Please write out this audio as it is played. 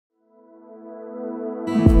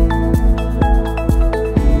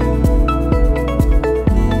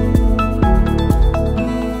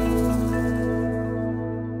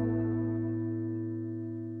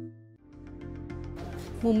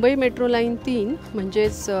Mumbai metro line 3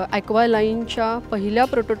 म्हणजेच aqua लाईनच्या पहिल्या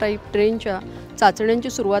प्रोटोटाईप ट्रेनच्या चाचण्यांची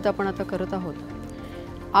सुरुवात आपण आता करत आहोत.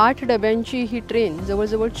 8 डब्यांची ही ट्रेन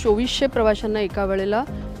जवळजवळ 2400 प्रवाशांना एका वेळेला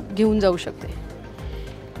घेऊन जाऊ शकते.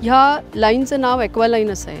 ह्या लाईनचं नाव ॲक्वा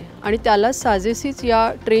लाईन असं आहे आणि त्याला साजेसीच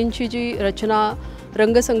या ट्रेनची जी रचना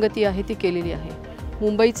रंगसंगती आहे ती केलेली आहे.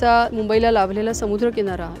 मुंबईला लाभलेला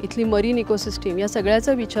समुद्रकिनारा, इथली मरीन इकोसिस्टीम या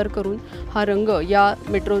सगळ्याचा विचार करून हा रंग या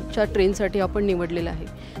मेट्रोच्या ट्रेनसाठी आपण निवडलेला आहे.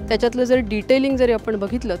 त्याच्यातलं जर डिटेलिंग जरी आपण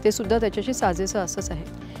बघितलं ते सुद्धा त्याच्याशी साजेसं असंच आहे.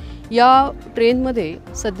 या ट्रेनमध्ये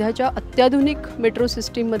सध्याच्या अत्याधुनिक मेट्रो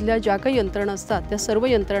सिस्टीममधल्या ज्या काही यंत्रणा असतात त्या सर्व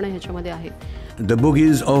यंत्रणा ह्याच्यामध्ये आहेत. The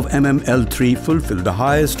bogies of MML3 fulfill the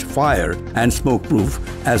highest fire and smoke proof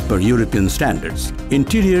as per European standards.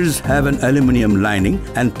 Interiors have an aluminum lining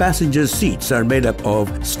and passenger seats are made up of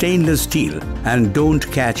stainless steel and don't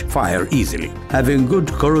catch fire easily, having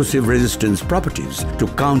good corrosive resistance properties to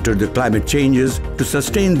counter the climate changes to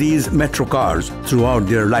sustain these metro cars throughout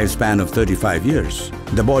their lifespan of 35 years.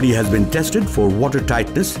 The body has been tested for water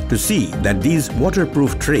tightness to see that these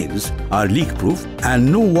waterproof trains are leak-proof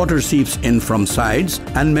and no water seeps in from sides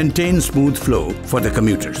and maintain smooth flow for the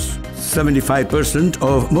commuters. 75%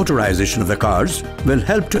 of motorization of the cars will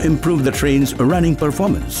help to improve the train's running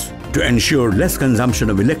performance. To ensure less consumption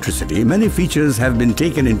of electricity, many features have been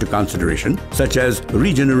taken into consideration, such as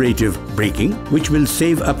regenerative braking, which will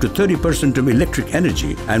save up to 30% of electric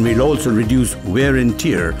energy and will also reduce wear and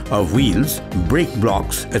tear of wheels, brake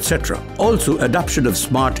blocks, etc. Also, adoption of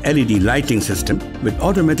smart LED lighting system with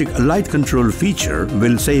automatic light control feature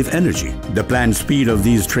will save energy. The planned speed of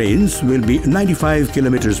these trains will be 95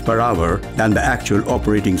 km per hour than the actual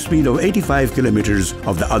operating speed of 85 km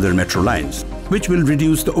of the other metro lines, which will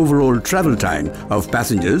reduce the overall travel time of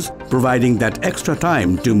passengers, providing that extra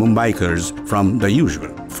time to Mumbaikars from the usual.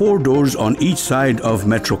 4 doors on each side of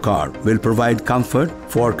metro car will provide comfort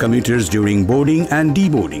for commuters during boarding and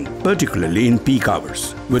deboarding, particularly in peak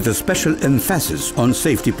hours, with a special emphasis on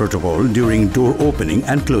safety protocol during door opening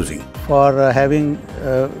and closing. For having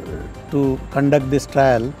to conduct this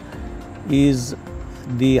trial is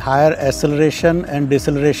the higher acceleration and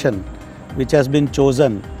deceleration which has been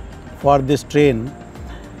chosen for this train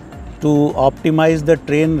to optimize the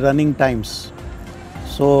train running times.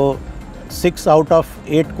 So 6 out of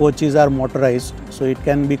 8 coaches are motorized, so it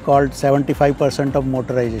can be called 75% of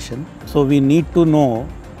motorization. So we need to know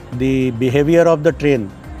the behavior of the train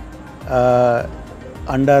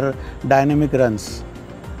under dynamic runs.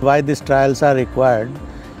 Why these trials are required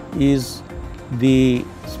is the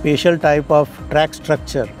special type of track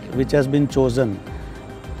structure which has been chosen.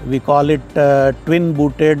 We call it twin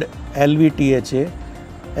booted LVTHA.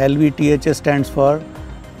 LVTHA stands for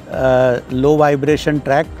low vibration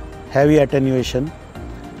track, heavy attenuation.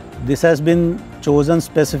 This has been chosen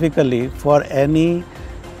specifically for any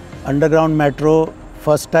underground metro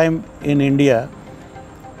first time in India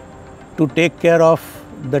to take care of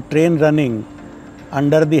the train running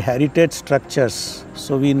under the heritage structures.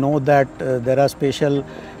 So we know that there are special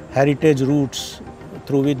heritage routes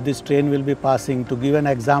through which this train will be passing. To give an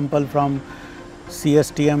example, from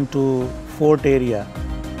CSTM to Fort area.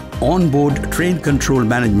 On-board train control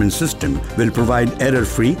management system will provide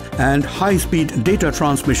error-free and high-speed data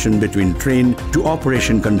transmission between train to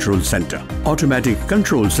operation control center. Automatic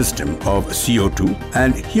control system of CO2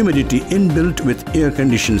 and humidity inbuilt with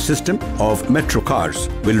air-conditioned system of metro cars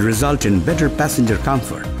will result in better passenger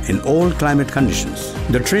comfort in all climate conditions.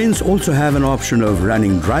 The trains also have an option of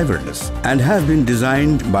running driverless and have been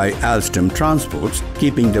designed by Alstom Transports,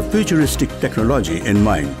 keeping the futuristic technology in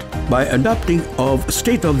mind. By adopting of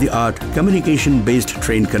state-of-the-art communication-based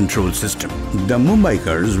train control system, the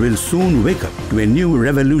Mumbaikars will soon wake up to a new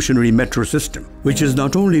revolutionary metro system, which is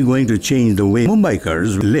not only going to change the way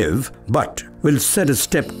Mumbaikars live, but will set a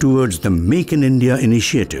step towards the Make in India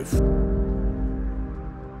initiative.